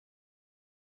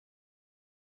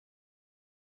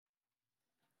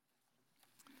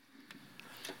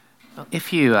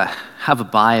If you have a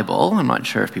Bible, I'm not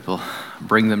sure if people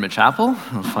bring them to chapel.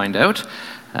 We'll find out.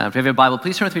 If you have a Bible,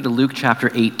 please turn with me to Luke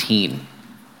chapter 18.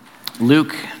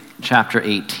 Luke chapter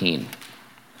 18. I'm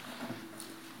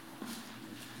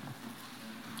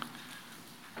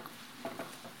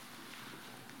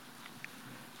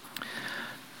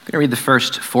going to read the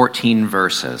first 14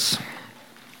 verses.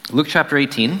 Luke chapter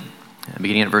 18,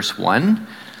 beginning at verse 1.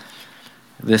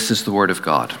 This is the word of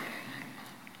God.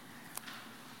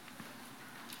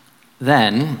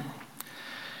 Then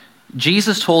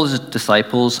Jesus told his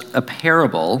disciples a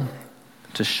parable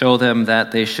to show them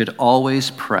that they should always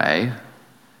pray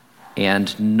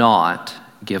and not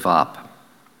give up.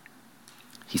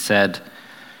 He said,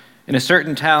 "In a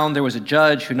certain town there was a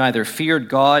judge who neither feared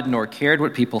God nor cared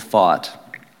what people thought.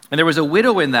 And there was a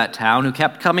widow in that town who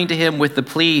kept coming to him with the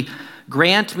plea,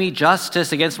 'Grant me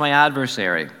justice against my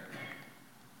adversary.'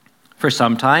 For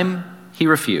some time he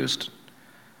refused.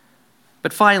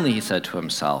 But finally he said to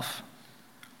himself,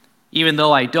 'Even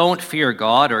though I don't fear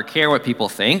God or care what people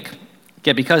think,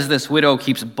 yet because this widow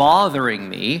keeps bothering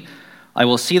me, I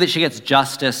will see that she gets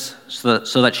justice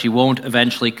so that she won't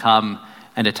eventually come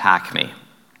and attack me.'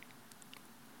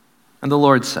 And the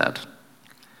Lord said,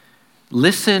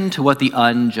 'Listen to what the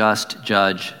unjust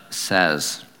judge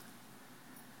says.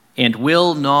 And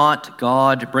will not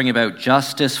God bring about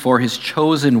justice for his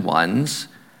chosen ones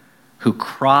who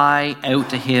cry out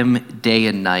to him day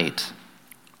and night?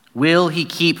 Will he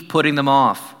keep putting them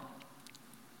off?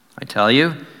 I tell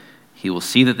you, he will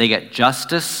see that they get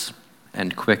justice,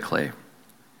 and quickly.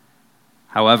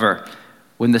 However,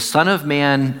 when the Son of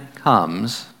Man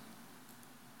comes,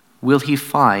 will he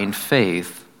find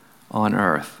faith on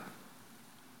earth?'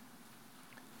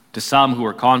 To some who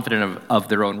were confident of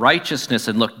their own righteousness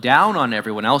and looked down on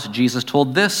everyone else, Jesus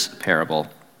told this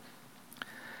parable.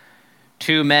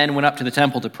 2 men went up to the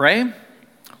temple to pray,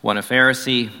 one a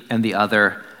Pharisee and the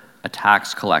other a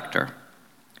tax collector.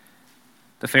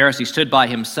 The Pharisee stood by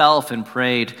himself and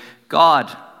prayed,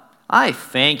 'God, I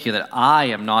thank you that I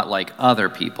am not like other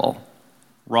people,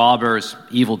 robbers,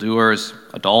 evildoers,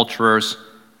 adulterers,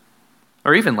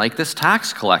 or even like this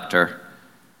tax collector.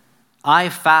 I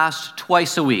fast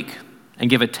twice a week and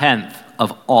give 1/10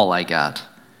 of all I get.'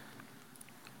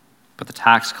 But the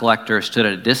tax collector stood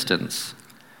at a distance.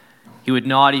 He would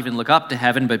not even look up to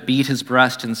heaven, but beat his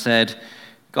breast and said,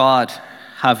 'God,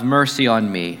 have mercy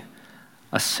on me,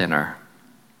 a sinner.'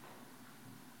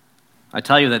 I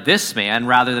tell you that this man,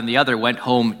 rather than the other, went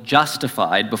home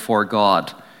justified before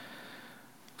God.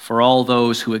 For all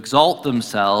those who exalt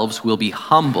themselves will be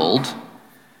humbled,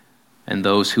 and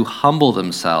those who humble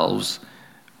themselves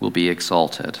will be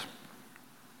exalted."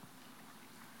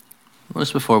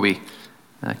 Just before we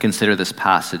consider this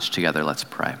passage together, let's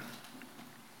pray.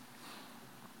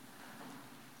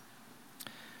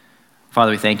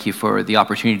 Father, we thank you for the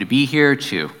opportunity to be here,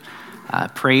 to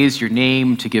praise your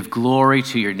name, to give glory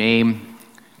to your name,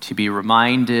 to be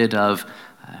reminded of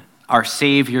our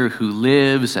Savior who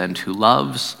lives and who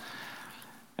loves.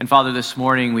 And Father, this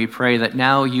morning we pray that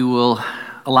now you will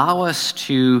allow us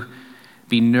to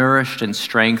be nourished and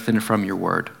strengthened from your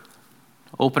word.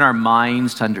 Open our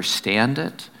minds to understand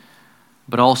it,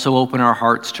 but also open our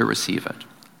hearts to receive it.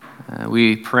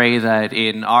 We pray that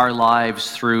in our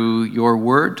lives through your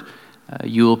word,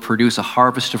 you will produce a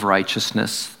harvest of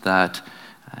righteousness that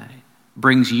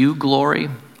brings you glory,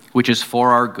 which is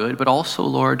for our good, but also,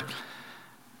 Lord,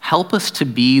 help us to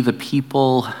be the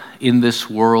people in this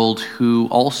world who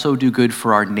also do good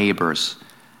for our neighbors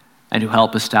and who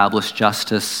help establish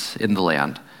justice in the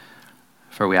land.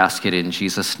 For we ask it in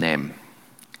Jesus' name.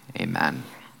 Amen.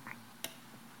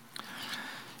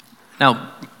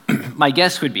 Now, my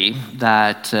guess would be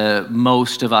that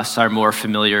most of us are more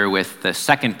familiar with the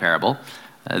second parable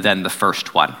than the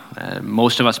first one.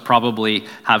 Most of us probably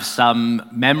have some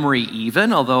memory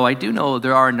even, although I do know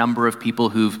there are a number of people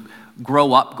who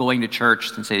grow up going to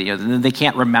church and say, they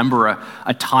can't remember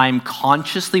a time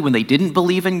consciously when they didn't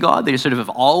believe in God. They sort of have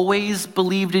always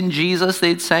believed in Jesus,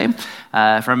 they'd say.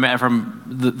 From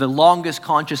the longest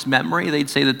conscious memory, they'd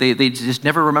say that they just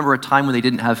never remember a time when they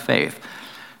didn't have faith.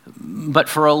 But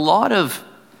for a lot of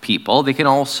people, they can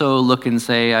also look and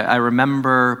say, I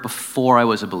remember before I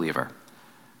was a believer.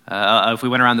 If we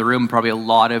went around the room, probably a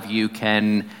lot of you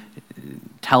can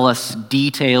tell us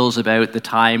details about the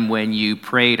time when you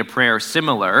prayed a prayer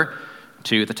similar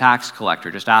to the tax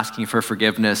collector, just asking for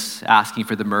forgiveness, asking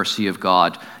for the mercy of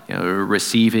God,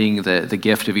 receiving the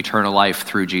gift of eternal life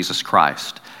through Jesus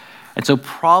Christ. And so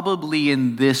probably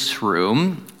in this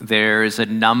room, there's a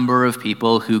number of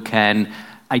people who can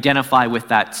identify with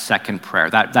that second prayer,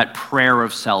 that prayer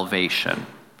of salvation.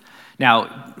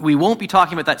 Now, we won't be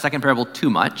talking about that second parable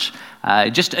too much.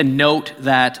 Just a note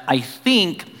that I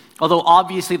think, although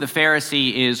obviously the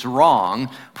Pharisee is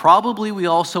wrong, probably we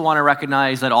also want to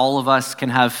recognize that all of us can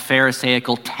have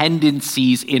Pharisaical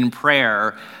tendencies in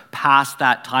prayer past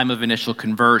that time of initial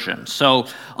conversion. So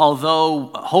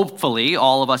although hopefully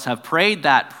all of us have prayed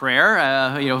that prayer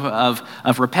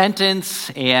of repentance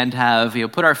and have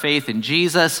put our faith in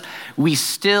Jesus, we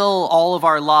still, all of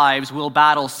our lives, will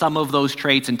battle some of those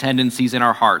traits and tendencies in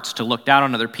our hearts to look down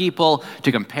on other people,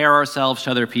 to compare ourselves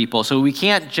to other people. So we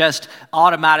can't just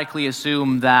automatically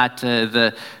assume that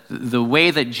the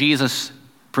way that Jesus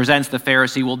presents the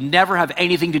Pharisee will never have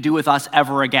anything to do with us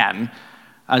ever again,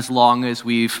 as long as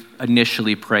we've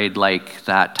initially prayed like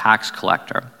that tax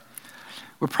collector.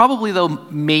 We're probably, though,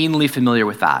 mainly familiar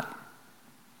with that.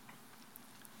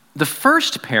 The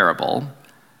first parable,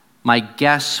 my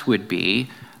guess would be,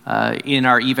 in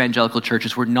our evangelical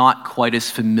churches, we're not quite as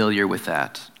familiar with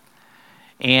that.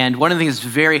 And one of the things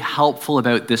that's very helpful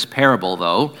about this parable,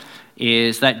 though,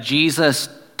 is that Jesus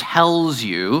tells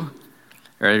you,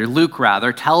 or Luke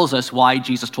rather, tells us why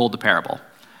Jesus told the parable.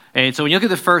 And so when you look at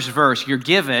the first verse, you're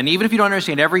given, even if you don't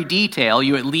understand every detail,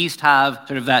 you at least have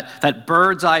sort of that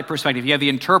bird's eye perspective. You have the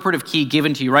interpretive key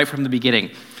given to you right from the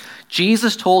beginning.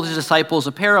 Jesus told his disciples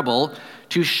a parable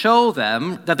to show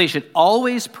them that they should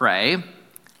always pray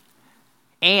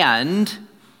and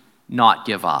not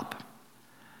give up.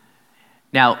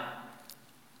 Now,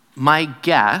 my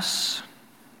guess,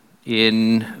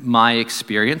 in my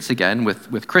experience, again,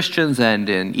 with Christians and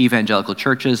in evangelical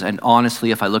churches, and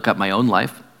honestly, if I look at my own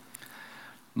life,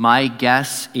 my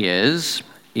guess is,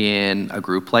 in a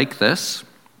group like this,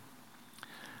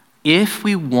 if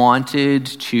we wanted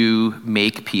to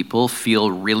make people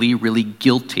feel really, really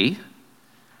guilty,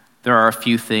 there are a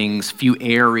few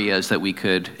areas that we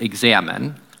could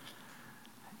examine.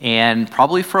 And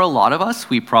probably for a lot of us,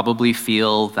 we probably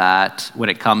feel that when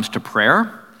it comes to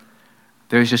prayer,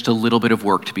 there's just a little bit of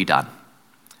work to be done,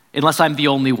 unless I'm the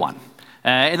only one.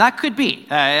 And that could be.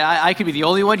 I could be the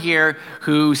only one here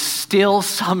who still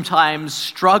sometimes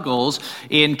struggles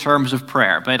in terms of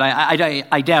prayer, but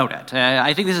I doubt it.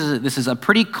 I think this is a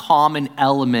pretty common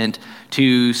element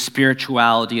to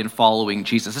spirituality and following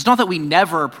Jesus. It's not that we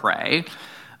never pray,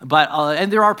 but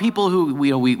and there are people who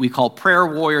we call prayer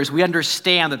warriors. We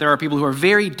understand that there are people who are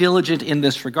very diligent in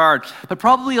this regard, but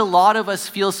probably a lot of us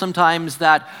feel sometimes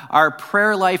that our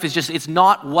prayer life it's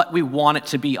not what we want it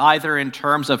to be, either in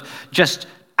terms of just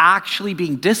actually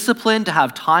being disciplined to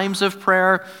have times of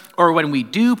prayer, or when we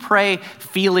do pray,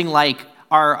 feeling like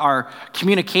our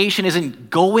communication isn't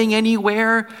going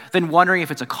anywhere, then wondering if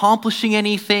it's accomplishing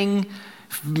anything,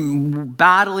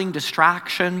 battling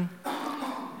distraction.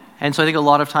 And so I think a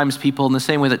lot of times people, in the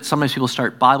same way that sometimes people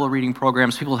start Bible reading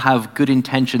programs, people have good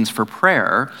intentions for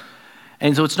prayer.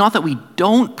 And so it's not that we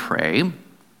don't pray,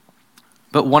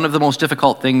 but one of the most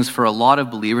difficult things for a lot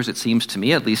of believers, it seems to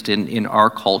me, at least in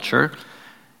our culture,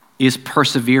 is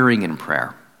persevering in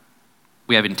prayer.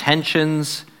 We have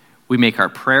intentions, we make our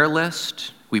prayer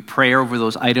list, we pray over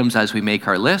those items as we make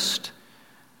our list.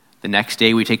 The next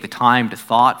day, we take the time to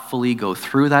thoughtfully go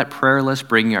through that prayer list,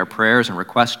 bringing our prayers and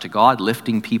requests to God,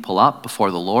 lifting people up before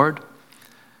the Lord.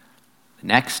 The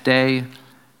next day,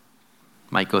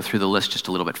 might go through the list just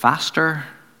a little bit faster.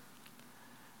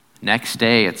 Next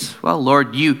day, it's, well,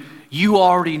 Lord, you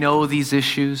already know these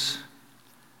issues.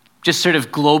 Just sort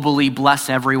of globally bless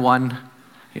everyone.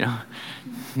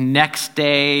 Next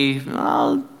day,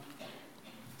 well,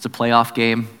 it's a playoff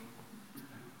game.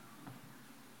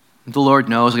 The Lord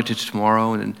knows, I'll get to it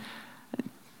tomorrow. And then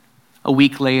a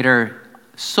week later,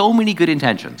 so many good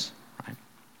intentions. Right?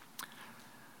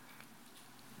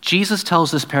 Jesus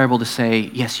tells this parable to say,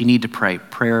 yes, you need to pray.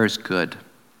 Prayer is good.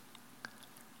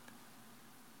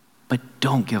 But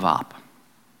don't give up.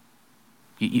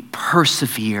 You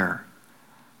persevere.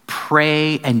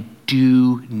 Pray and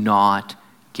do not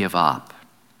give up.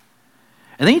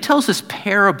 And then he tells this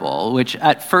parable, which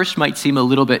at first might seem a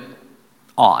little bit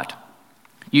odd.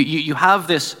 You have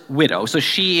this widow, so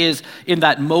she is in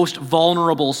that most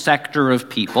vulnerable sector of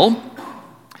people.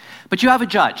 But you have a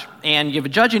judge, and you have a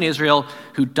judge in Israel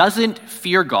who doesn't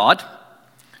fear God,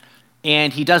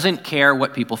 and he doesn't care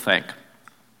what people think.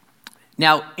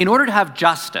 Now, in order to have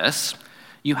justice,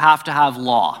 you have to have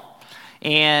law.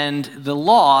 And the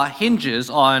law hinges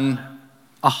on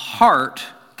a heart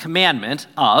commandment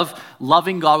of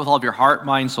loving God with all of your heart,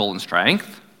 mind, soul, and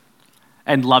strength,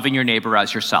 and loving your neighbor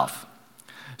as yourself.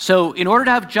 So in order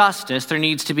to have justice, there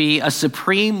needs to be a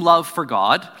supreme love for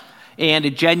God and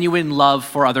a genuine love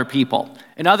for other people.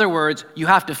 In other words, you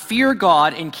have to fear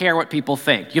God and care what people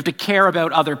think. You have to care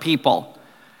about other people.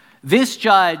 This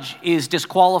judge is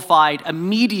disqualified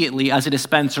immediately as a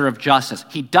dispenser of justice.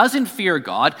 He doesn't fear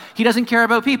God. He doesn't care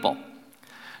about people.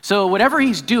 So whatever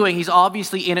he's doing, he's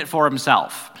obviously in it for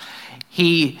himself.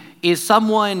 He is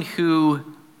someone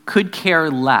who could care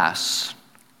less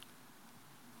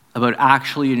about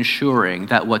actually ensuring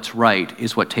that what's right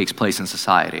is what takes place in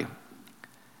society.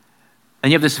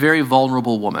 And you have this very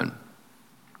vulnerable woman.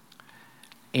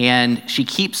 And she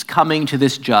keeps coming to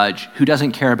this judge who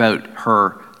doesn't care about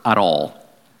her at all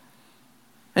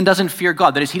and doesn't fear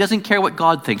God. That is, he doesn't care what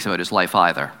God thinks about his life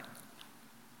either.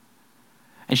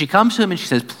 And she comes to him and she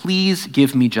says, "Please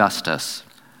give me justice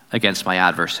against my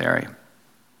adversary."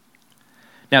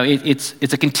 Now, it's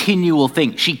a continual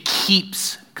thing. She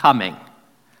keeps coming.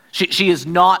 She is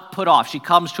not put off. She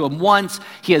comes to him once.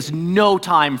 He has no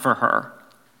time for her.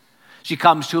 She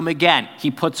comes to him again.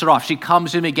 He puts her off. She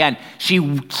comes to him again.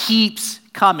 She keeps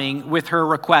coming with her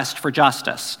request for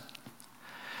justice.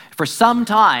 For some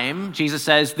time, Jesus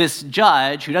says, this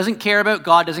judge who doesn't care about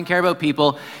God, doesn't care about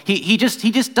people, he just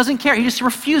doesn't care. He just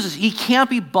refuses. He can't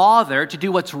be bothered to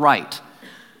do what's right.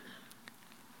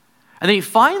 And then he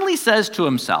finally says to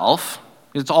himself,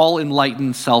 it's all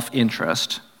enlightened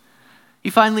self-interest, he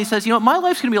finally says, you know what, my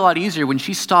life's going to be a lot easier when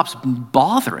she stops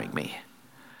bothering me.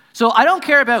 So I don't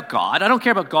care about God. I don't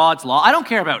care about God's law. I don't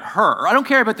care about her. I don't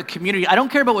care about the community. I don't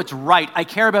care about what's right. I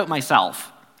care about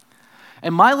myself.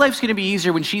 And my life's going to be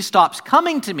easier when she stops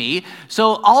coming to me,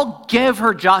 so I'll give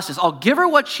her justice. I'll give her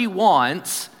what she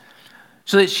wants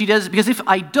so that she does, because if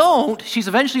I don't, she's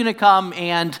eventually going to come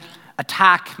and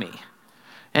attack me.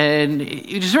 And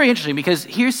it's very interesting because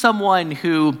here's someone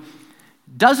who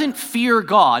doesn't fear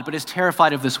God but is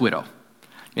terrified of this widow.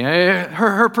 You know,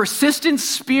 her persistent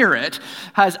spirit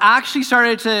has actually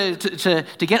started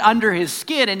to get under his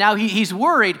skin, and now he's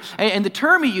worried. And the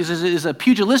term he uses is a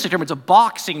pugilistic term. It's a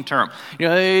boxing term. You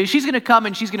know, she's going to come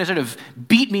and she's going to sort of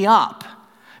beat me up.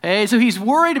 And so he's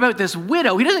worried about this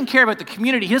widow. He doesn't care about the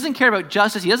community. He doesn't care about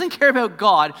justice. He doesn't care about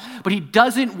God, but he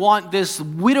doesn't want this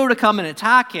widow to come and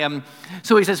attack him.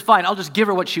 So he says, fine, I'll just give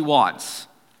her what she wants.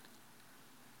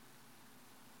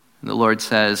 And the Lord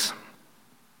says,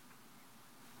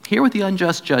 hear what the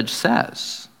unjust judge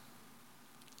says.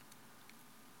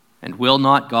 And will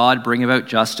not God bring about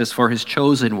justice for his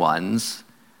chosen ones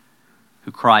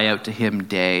who cry out to him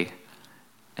day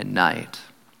and night?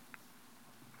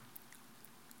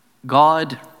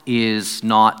 God is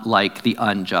not like the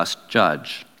unjust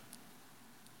judge.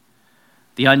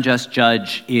 The unjust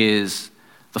judge is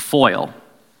the foil.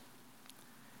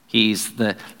 He's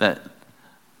the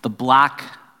black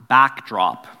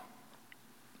backdrop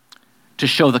to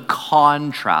show the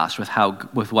contrast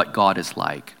with what God is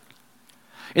like.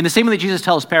 In the same way that Jesus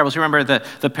tells parables, you remember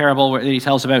the parable where he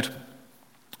tells about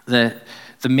the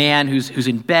man who's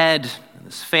in bed,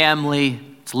 his family,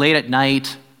 it's late at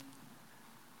night,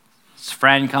 his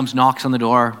friend comes, knocks on the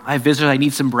door, I have visitors, I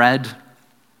need some bread.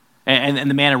 And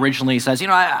the man originally says,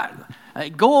 I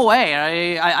go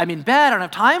away, I'm in bed, I don't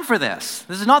have time for this.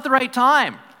 This is not the right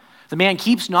time. The man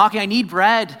keeps knocking, I need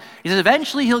bread. He says,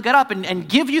 eventually he'll get up and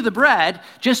give you the bread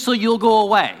just so you'll go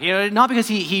away. You know, not because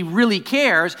he really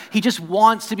cares, he just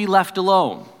wants to be left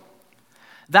alone.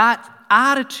 That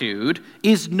attitude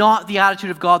is not the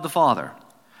attitude of God the Father.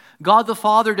 God the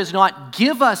Father does not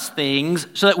give us things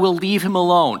so that we'll leave him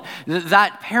alone.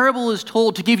 That parable is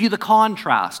told to give you the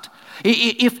contrast.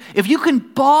 If you can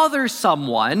bother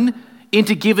someone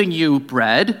into giving you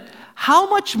bread, how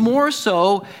much more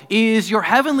so is your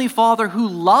heavenly Father who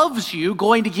loves you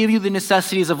going to give you the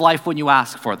necessities of life when you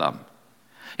ask for them?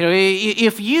 You know,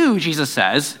 if you, Jesus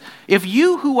says, if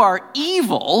you who are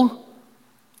evil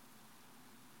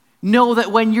know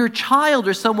that when your child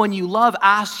or someone you love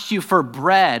asks you for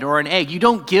bread or an egg, you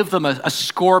don't give them a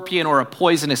scorpion or a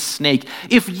poisonous snake.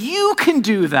 If you can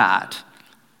do that,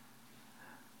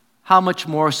 how much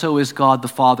more so is God the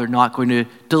Father not going to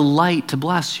delight to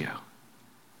bless you?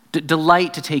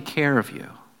 Delight to take care of you.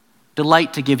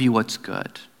 Delight to give you what's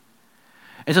good.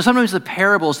 And so sometimes the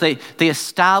parables, they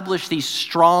establish these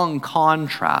strong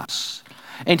contrasts.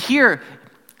 And here,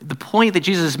 the point that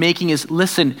Jesus is making is,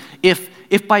 listen, if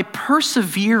by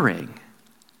persevering,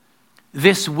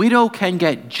 this widow can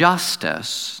get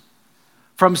justice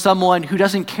from someone who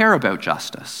doesn't care about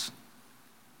justice,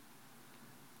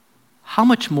 how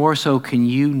much more so can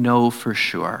you know for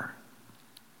sure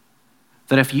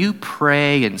that if you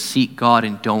pray and seek God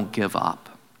and don't give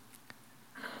up,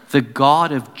 the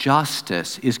God of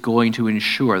justice is going to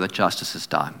ensure that justice is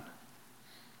done?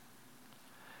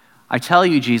 I tell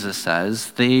you, Jesus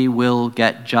says, they will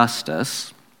get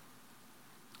justice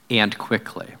and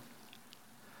quickly.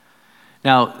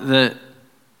 Now, the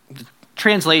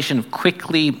translation of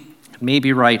quickly may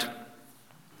be right,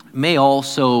 may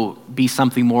also be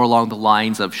something more along the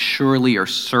lines of surely or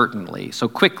certainly. So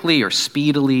quickly or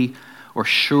speedily or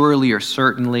surely or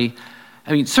certainly.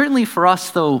 I mean, certainly for us,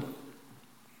 though,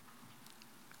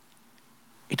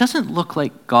 it doesn't look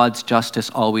like God's justice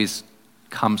always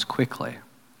comes quickly.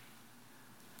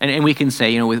 And we can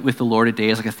say, with the Lord, a day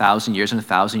is like 1,000 years, and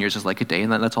 1,000 years is like a day,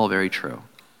 and that's all very true.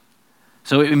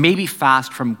 So it may be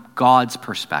fast from God's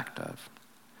perspective.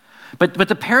 But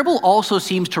the parable also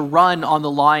seems to run on the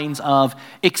lines of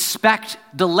expect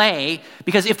delay,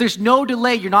 because if there's no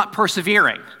delay, you're not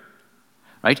persevering,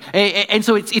 right? And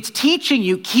so it's teaching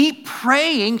you, keep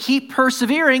praying, keep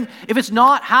persevering if it's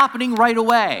not happening right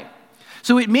away.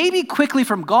 So it may be quickly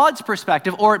from God's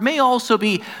perspective, or it may also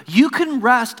be you can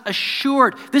rest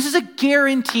assured. This is a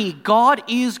guarantee. God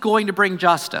is going to bring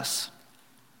justice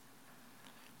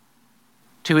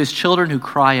to his children who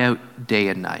cry out day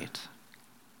and night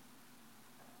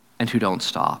and who don't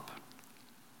stop.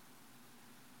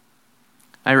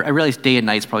 I realize day and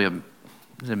night is probably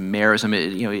a merism.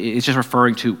 It's just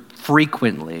referring to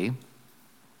frequently.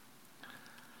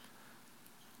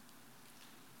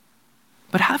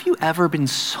 But have you ever been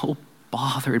so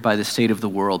bothered by the state of the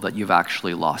world that you've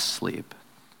actually lost sleep?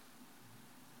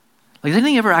 Like, has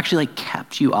anything ever actually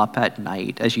kept you up at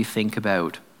night as you think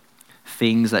about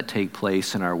things that take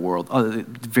place in our world,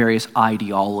 various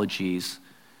ideologies,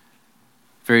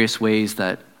 various ways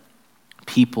that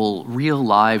people, real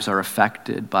lives are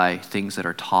affected by things that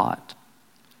are taught?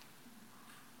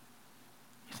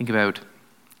 You think about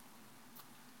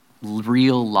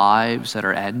real lives that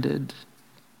are ended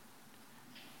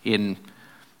in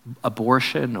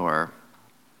abortion or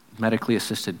medically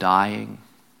assisted dying,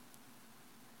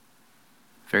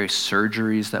 various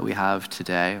surgeries that we have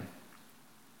today.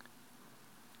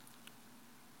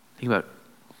 Think about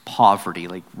poverty,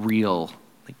 real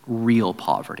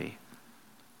poverty.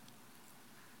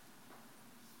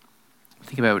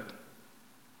 Think about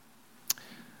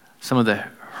some of the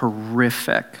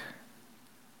horrific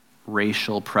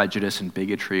racial prejudice and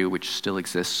bigotry which still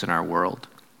exists in our world.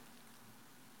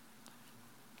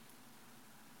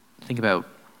 Think about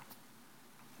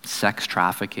sex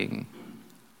trafficking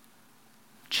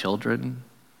children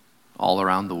all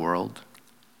around the world.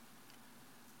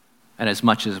 And as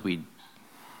much as we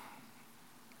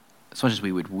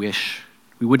would wish,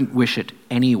 we wouldn't wish it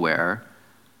anywhere,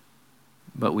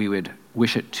 but we would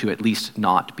wish it to at least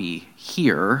not be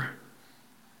here,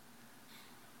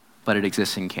 but it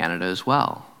exists in Canada as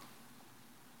well.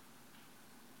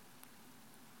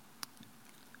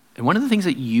 And one of the things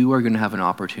that you are going to have an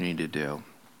opportunity to do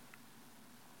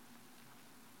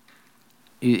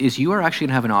is you are actually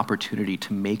going to have an opportunity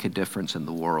to make a difference in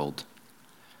the world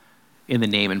in the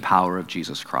name and power of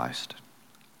Jesus Christ.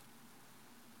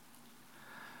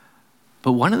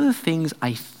 But one of the things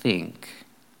I think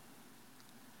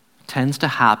tends to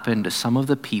happen to some of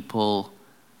the people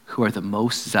who are the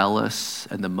most zealous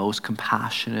and the most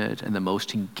compassionate and the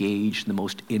most engaged and the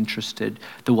most interested,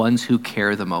 the ones who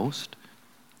care the most,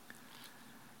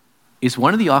 is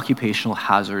one of the occupational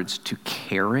hazards to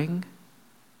caring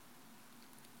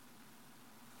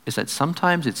is that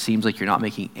sometimes it seems like you're not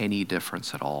making any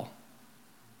difference at all.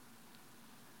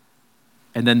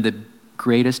 And then the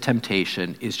greatest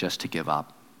temptation is just to give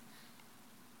up.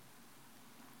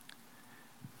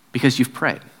 Because you've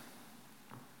prayed.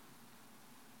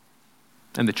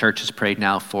 And the church has prayed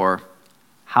now for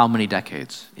how many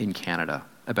decades in Canada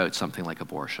about something like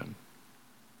abortion?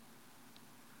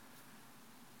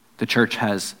 The church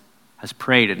has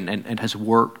prayed and has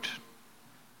worked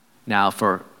now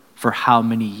for how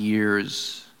many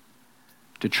years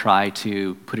to try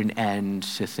to put an end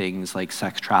to things like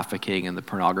sex trafficking and the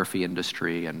pornography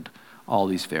industry and all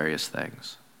these various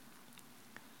things.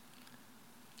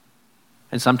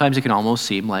 And sometimes it can almost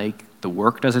seem like the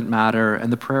work doesn't matter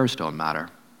and the prayers don't matter.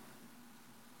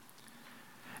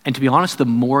 And to be honest, the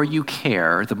more you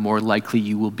care, the more likely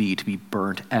you will be to be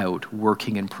burnt out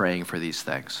working and praying for these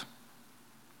things.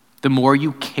 The more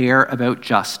you care about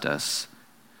justice,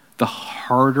 the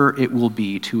harder it will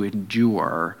be to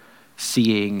endure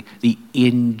seeing the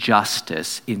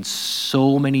injustice in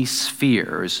so many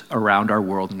spheres around our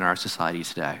world and our society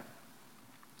today.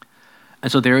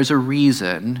 And so there is a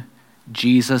reason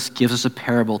Jesus gives us a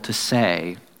parable to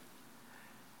say,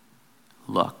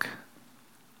 look,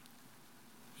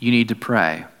 you need to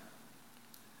pray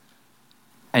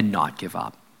and not give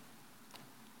up.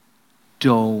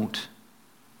 Don't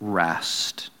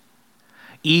rest.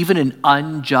 Even an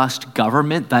unjust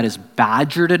government that is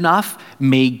badgered enough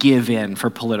may give in for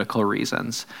political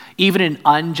reasons. Even an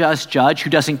unjust judge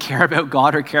who doesn't care about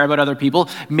God or care about other people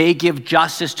may give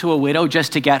justice to a widow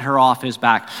just to get her off his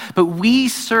back. But we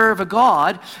serve a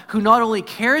God who not only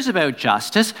cares about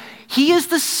justice, he is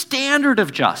the standard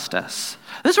of justice.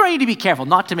 This is where I need to be careful,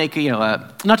 not to make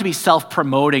not to be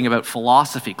self-promoting about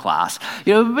philosophy class,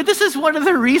 but this is one of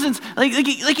the reasons. Like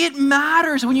it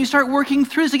matters when you start working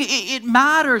through this. It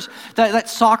matters that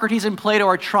Socrates and Plato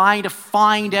are trying to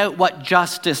find out what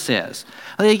justice is.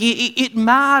 It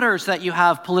matters that you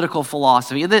have political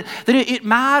philosophy. That it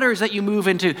matters that you move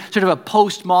into sort of a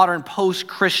postmodern,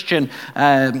 post-Christian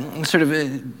sort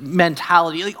of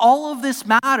mentality. All of this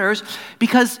matters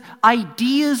because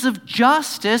ideas of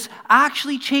justice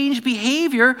actually change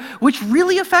behavior, which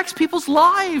really affects people's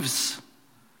lives.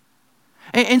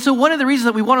 And so one of the reasons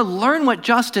that we want to learn what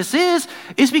justice is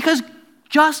because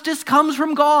justice comes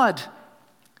from God.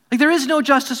 There is no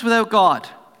justice without God.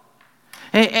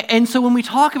 And so when we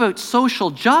talk about social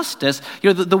justice,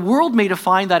 the world may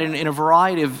define that in a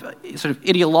variety of sort of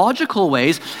ideological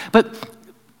ways, but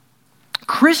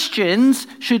Christians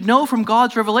should know from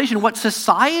God's revelation what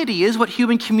society is, what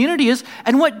human community is,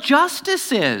 and what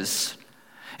justice is.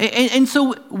 And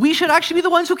so we should actually be the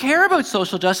ones who care about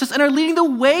social justice and are leading the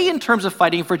way in terms of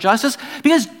fighting for justice,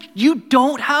 because you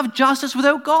don't have justice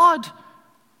without God.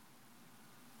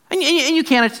 And you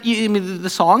can't, the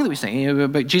song that we sing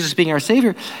about Jesus being our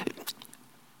Savior,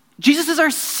 Jesus is our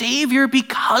Savior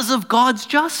because of God's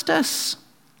justice.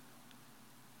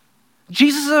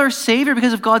 Jesus is our Savior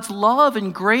because of God's love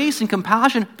and grace and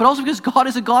compassion, but also because God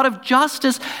is a God of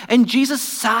justice, and Jesus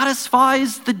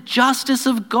satisfies the justice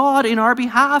of God in our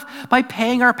behalf by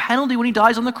paying our penalty when he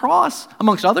dies on the cross,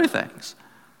 amongst other things.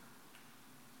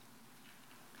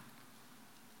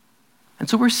 And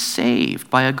so we're saved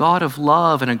by a God of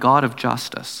love and a God of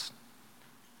justice.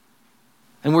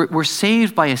 And we're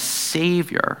saved by a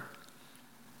Savior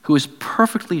who is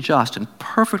perfectly just and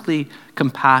perfectly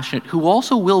compassionate, who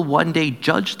also will one day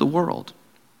judge the world.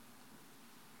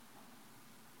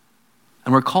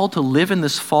 And we're called to live in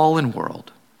this fallen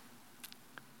world,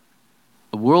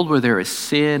 a world where there is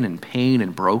sin and pain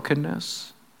and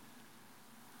brokenness,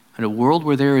 and a world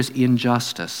where there is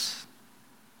injustice.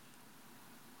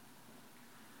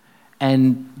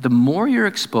 And the more you're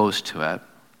exposed to it,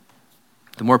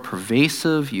 the more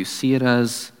pervasive you see it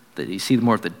as, that you see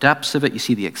more of the depths of it, you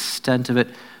see the extent of it,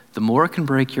 the more it can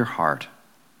break your heart.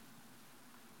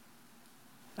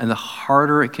 And the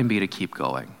harder it can be to keep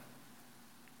going.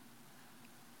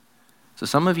 So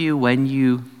some of you, when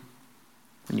you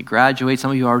graduate,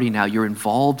 some of you already now, you're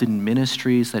involved in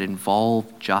ministries that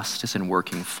involve justice and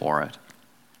working for it.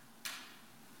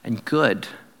 And good.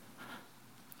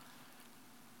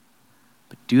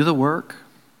 But do the work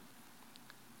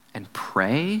and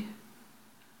pray.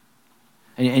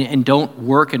 And don't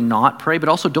work and not pray, but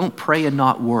also don't pray and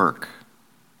not work.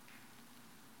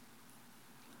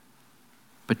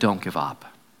 But don't give up.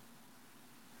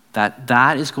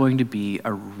 That is going to be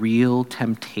a real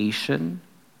temptation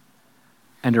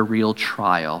and a real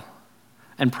trial.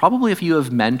 And probably if you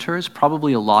have mentors,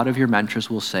 probably a lot of your mentors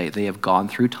will say they have gone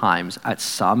through times at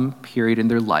some period in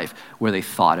their life where they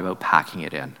thought about packing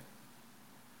it in,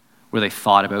 where they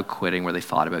thought about quitting, where they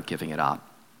thought about giving it up.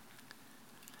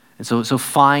 And so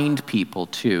find people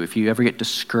too. If you ever get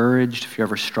discouraged, if you're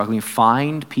ever struggling,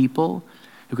 find people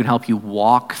who can help you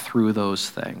walk through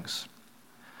those things.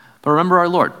 But remember our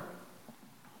Lord.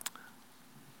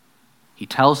 He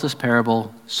tells this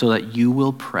parable so that you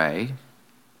will pray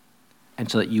and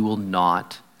so that you will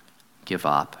not give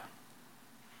up.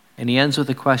 And he ends with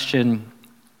the question,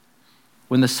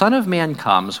 when the Son of Man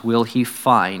comes, will he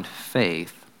find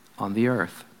faith on the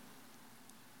earth?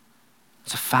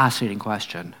 It's a fascinating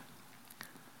question.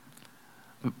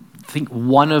 I think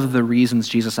one of the reasons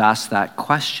Jesus asked that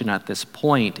question at this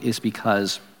point is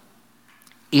because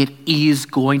it is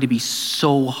going to be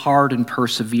so hard and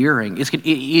persevering. It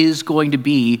is going to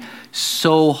be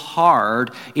so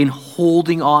hard in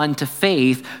holding on to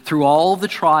faith through all of the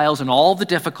trials and all of the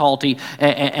difficulty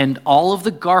and all of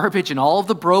the garbage and all of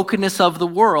the brokenness of the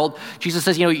world. Jesus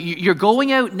says, you're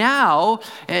going out now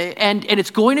and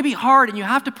it's going to be hard, and you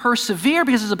have to persevere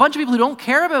because there's a bunch of people who don't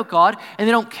care about God and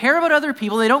they don't care about other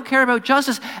people. They don't care about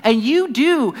justice. And you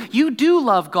do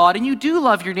love God and you do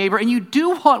love your neighbor and you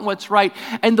do want what's right.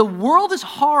 And the world is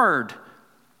hard.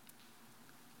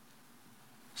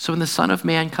 So when the Son of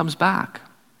Man comes back,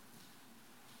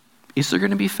 is there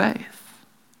going to be faith?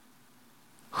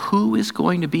 Who is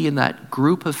going to be in that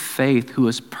group of faith who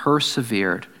has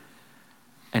persevered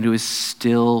and who is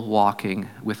still walking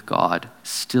with God,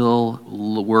 still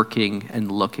working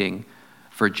and looking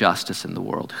for justice in the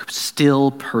world,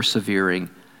 still persevering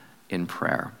in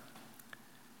prayer.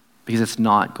 Because it's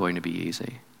not going to be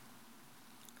easy.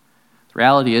 The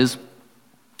reality is,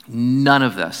 none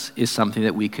of this is something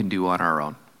that we can do on our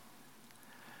own.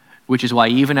 Which is why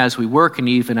even as we work and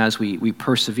even as we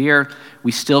persevere,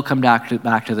 we still come back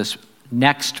to this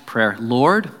next prayer.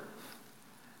 Lord,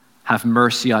 have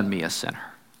mercy on me, a sinner.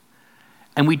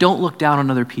 And we don't look down on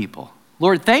other people.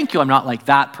 Lord, thank you I'm not like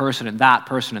that person and that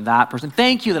person and that person.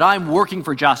 Thank you that I'm working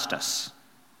for justice.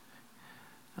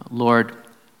 Lord,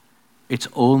 it's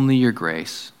only your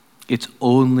grace. It's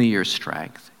only your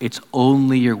strength. It's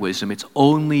only your wisdom. It's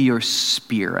only your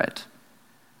Spirit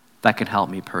that can help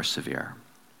me persevere.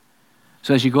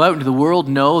 So as you go out into the world,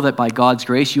 know that by God's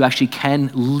grace, you actually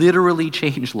can literally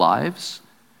change lives.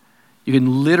 You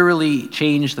can literally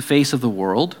change the face of the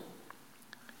world.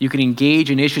 You can engage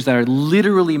in issues that are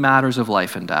literally matters of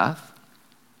life and death.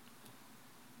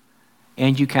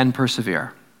 And you can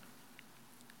persevere.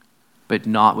 But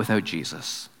not without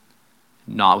Jesus.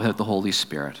 Not without the Holy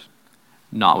Spirit.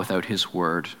 Not without his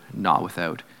word. Not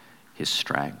without his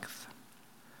strength.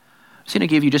 I'm just going to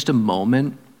give you just a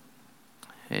moment.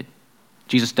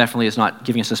 Jesus definitely is not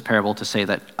giving us this parable to say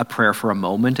that a prayer for a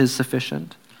moment is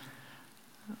sufficient.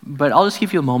 But I'll just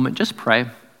give you a moment. Just pray.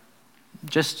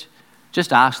 Just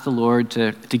ask the Lord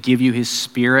to give you his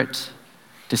Spirit,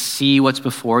 to see what's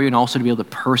before you, and also to be able to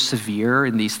persevere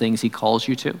in these things he calls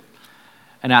you to.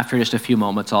 And after just a few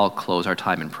moments, I'll close our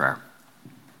time in prayer.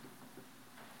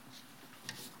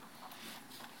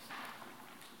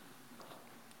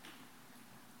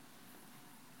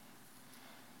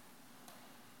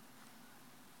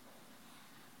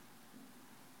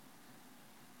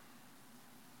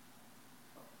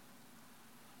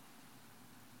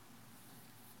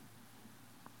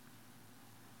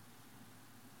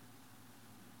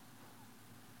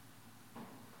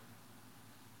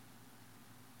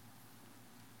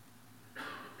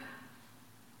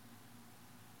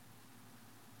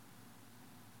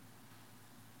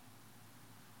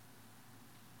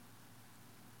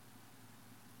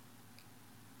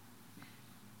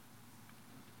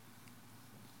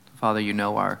 Father, you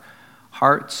know our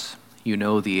hearts. You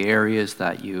know the areas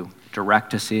that you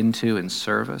direct us into in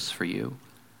service for you.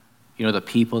 You know the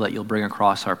people that you'll bring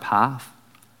across our path.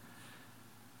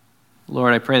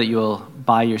 Lord, I pray that you will,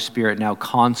 by your Spirit, now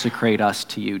consecrate us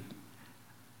to you.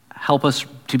 Help us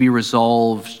to be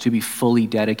resolved, to be fully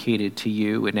dedicated to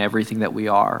you in everything that we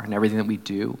are and everything that we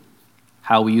do,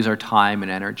 how we use our time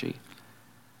and energy.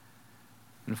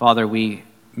 And Father,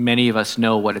 many of us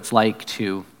know what it's like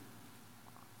to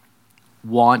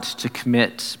want to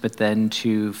commit, but then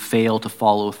to fail to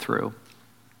follow through.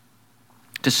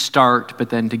 To start, but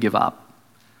then to give up.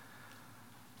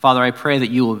 Father, I pray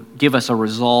that you will give us a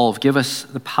resolve, give us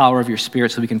the power of your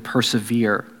Spirit so we can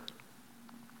persevere.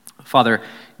 Father,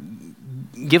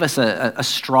 give us a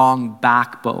strong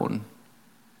backbone.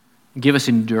 Give us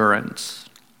endurance.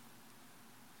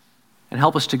 And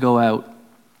help us to go out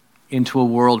into a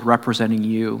world representing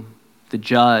you, the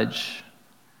judge.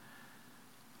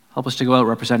 Help us to go out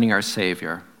representing our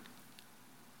Savior.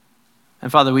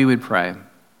 And Father, we would pray. And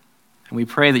we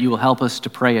pray that you will help us to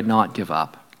pray and not give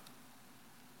up.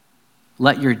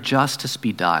 Let your justice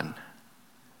be done.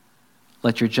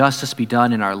 Let your justice be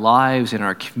done in our lives, in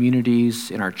our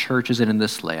communities, in our churches, and in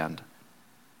this land.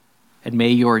 And may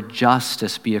your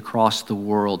justice be across the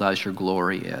world as your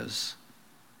glory is.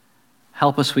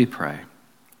 Help us, we pray.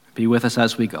 Be with us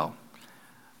as we go.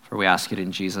 For we ask it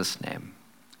in Jesus' name.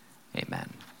 Amen.